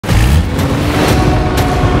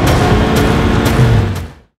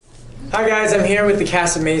Hi guys, I'm here with the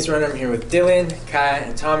cast of Maze Runner. I'm here with Dylan, Kaya,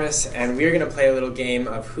 and Thomas, and we're going to play a little game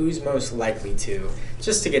of who's most likely to,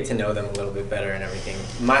 just to get to know them a little bit better and everything.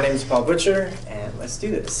 My name's Paul Butcher, and let's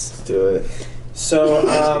do this. Let's do it. So,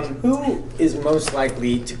 who is most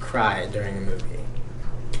likely to cry during a movie?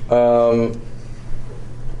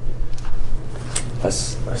 I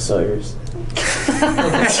saw yours.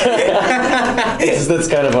 That's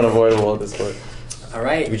kind of unavoidable at this point. All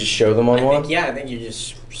right. We just show them on one? I think you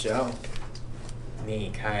just show. Me,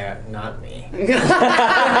 Kaya, not me.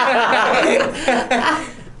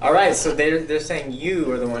 All right, so they're saying you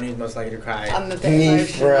are the one who's most likely to cry. I'm the bit Me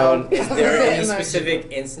emotional. frown. Is there any specific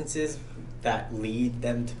instances that lead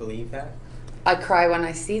them to believe that? I cry when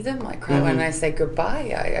I see them. I cry when I say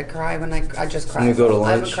goodbye. I cry when I just cry. When we go to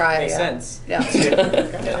I'm lunch. a crier. Makes Yeah. sense.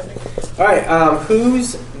 Yeah. All right,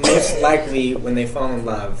 who's most likely when they fall in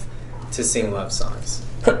love to sing love songs?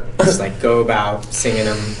 Just like go about singing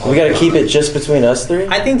them. We gotta keep it just between us three?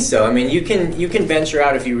 I think so. I mean, you can venture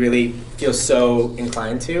out if you really feel so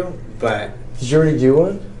inclined to, but Did you already do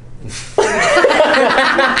one?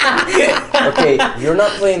 Okay, you're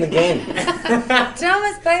not playing the game.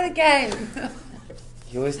 Thomas, play the game.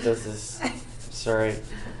 He always does this. Sorry.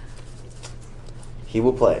 He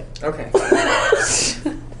will play. okay. That's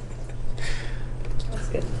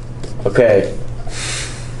good. Okay.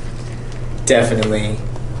 Definitely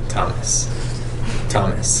Thomas.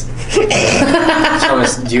 Thomas, do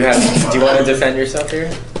you want to defend yourself here?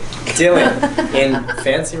 Dylan, in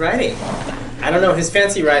fancy writing. I don't know, his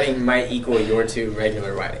fancy writing might equal your two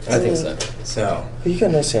regular writings. I think so. So. You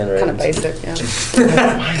got nice handwriting. Kind of basic, yeah.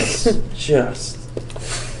 Mine's just...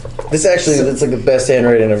 This actually, that's like the best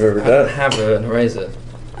handwriting I've ever I don't done. have an eraser.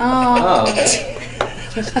 Oh.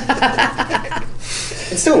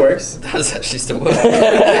 It still works. That's actually still working.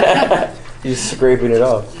 You're scraping it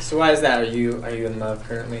off. So why is that? Are you in love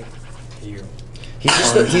currently? He's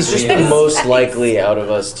just the most likely out of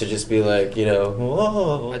us to just be like, you know,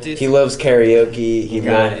 whoa. I do He loves karaoke. He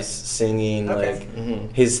Got loves it. singing. Okay.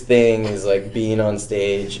 Like his thing is like being on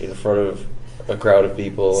stage in front of a crowd of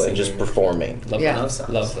people and just Singing. performing Love Yeah. that. Love songs.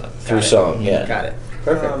 Love that. through it. song. Yeah. Got it.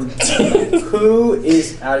 Perfect. Who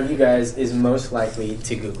is out of you guys is most likely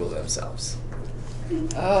to Google themselves?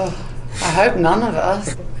 Oh, I hope none of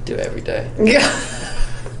us. I do it every day. Yeah.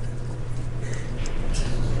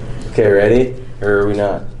 Okay, ready? Or are we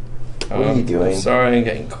not? What are you I'm doing? sorry, I'm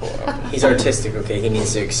getting caught up. He's artistic, okay? He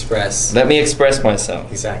needs to express. Let me express myself.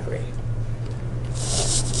 Exactly.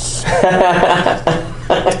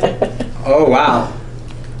 Oh, wow.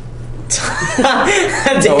 Oh,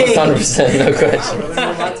 100%, no question. We're learning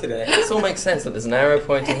a lot today. This all makes sense. That there's an arrow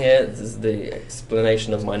pointing here. This is the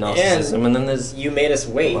explanation of my narcissism, and then there's You made us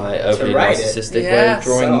wait my to overly write it. narcissistic way Yeah, of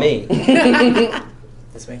drawing so- me.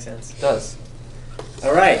 This makes sense. It does.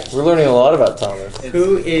 All right. We're learning a lot about Thomas.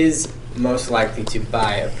 Who is most likely to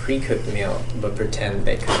buy a pre-cooked meal but pretend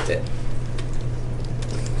they cooked it?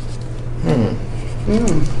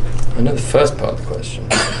 I know the first part of the question.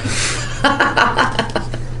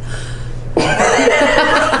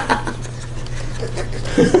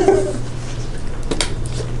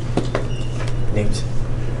 Nate.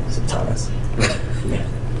 Is it Thomas? Yeah.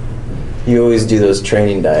 You always do those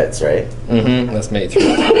training diets, right? Mm-hmm. That's me.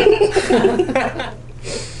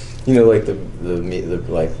 You know, like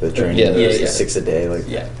the training, Yeah, yeah. 6 a day, like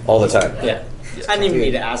Yeah. all the time. Yeah. I didn't even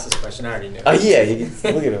need to ask this question. I already knew. Oh yeah, you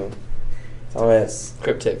can look at him. Thomas.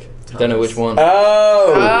 Cryptic. Don't know which one.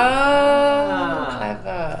 Oh, Oh,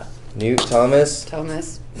 clever. Newt Thomas.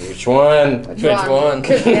 Thomas. Which one? Which one?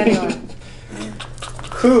 Could be anyone.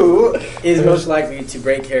 Who is most likely to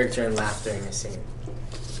break character and laugh during a scene?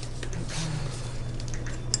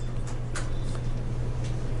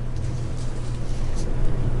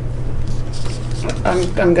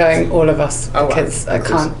 I'm going all of us Oh, wow. because I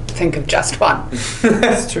can't think of just one.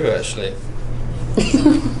 That's true, actually.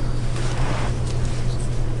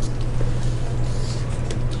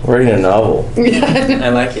 Writing a novel. I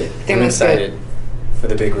like it. think I'm that's good. excited for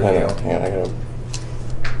the big I know. reveal. Hang on, I gotta.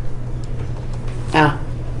 Ah.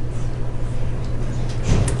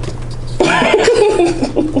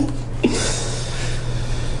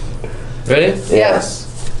 Ready? Yes.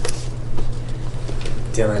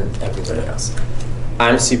 Dylan, everybody else.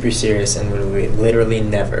 I'm super serious and literally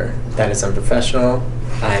never. That is unprofessional.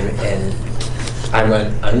 I'm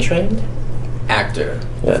an untrained actor.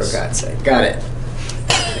 Yes. For God's sake. Got it.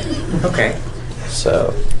 Okay.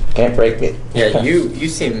 So can't break me. Yeah, you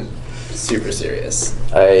seem super serious.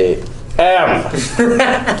 I am.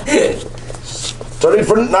 Studied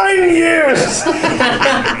for 9 years.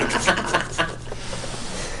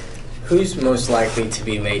 Who's most likely to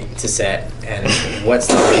be late to set, and what's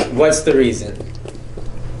the reason?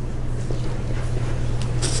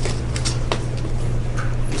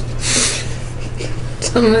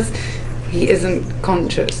 Thomas, he isn't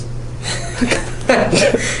conscious.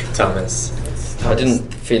 Thomas. I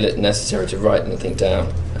didn't feel it necessary to write anything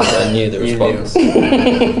down. I knew the You knew. response.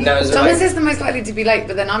 No, is it Thomas like- is the most likely to be late,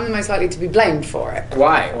 but then I'm the most likely to be blamed for it.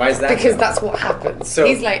 Why? Why is that? Because that's what happens. So-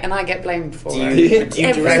 He's late and I get blamed for Do it. you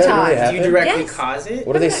Every directly, time. do you directly Yes. cause it?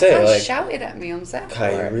 What do they That say? guy Like, shouted at me on set. Kai,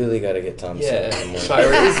 for you it. really gotta get Thomas Yeah, up in the morning.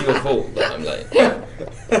 Kyra, it is your fault that I'm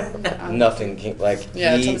late. Nothing can, like,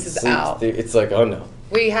 Yeah, he Thomas is sleeps out. through- it's like, oh no.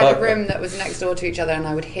 We had Fuck. a room that was next door to each other, and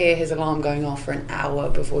I would hear his alarm going off for an hour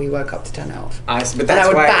before he woke up to turn it off. But And that's I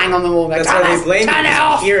would why, bang on the wall like, that's why they "Thomas, blame you. turn it 'Cause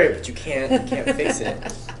off!" You hear it, but you can't fix it.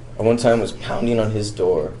 I one time was pounding on his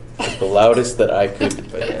door, like the loudest that I could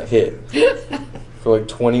hit, for like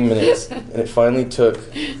 20 minutes. And it finally took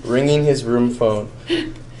ringing his room phone,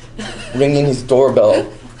 ringing his doorbell,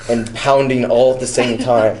 and pounding all at the same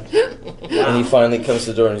time. And he finally comes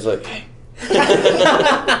to the door and he's like, hey.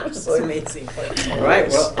 It's amazing. All right,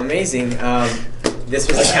 well, amazing. This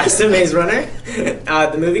was a Cast of Maze Runner.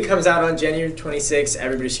 The movie comes out on January 26th.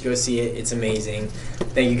 Everybody should go see it. It's amazing.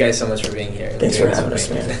 Thank you guys so much for being here. Thanks for having us,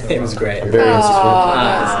 man. It was great. Very interesting.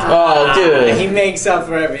 Aw, Oh, dude. He makes up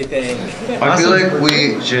for everything. I feel like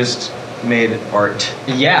we just made art.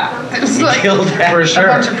 Yeah, It's we like killed that for a sure.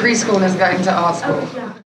 bunch of preschoolers going to art school.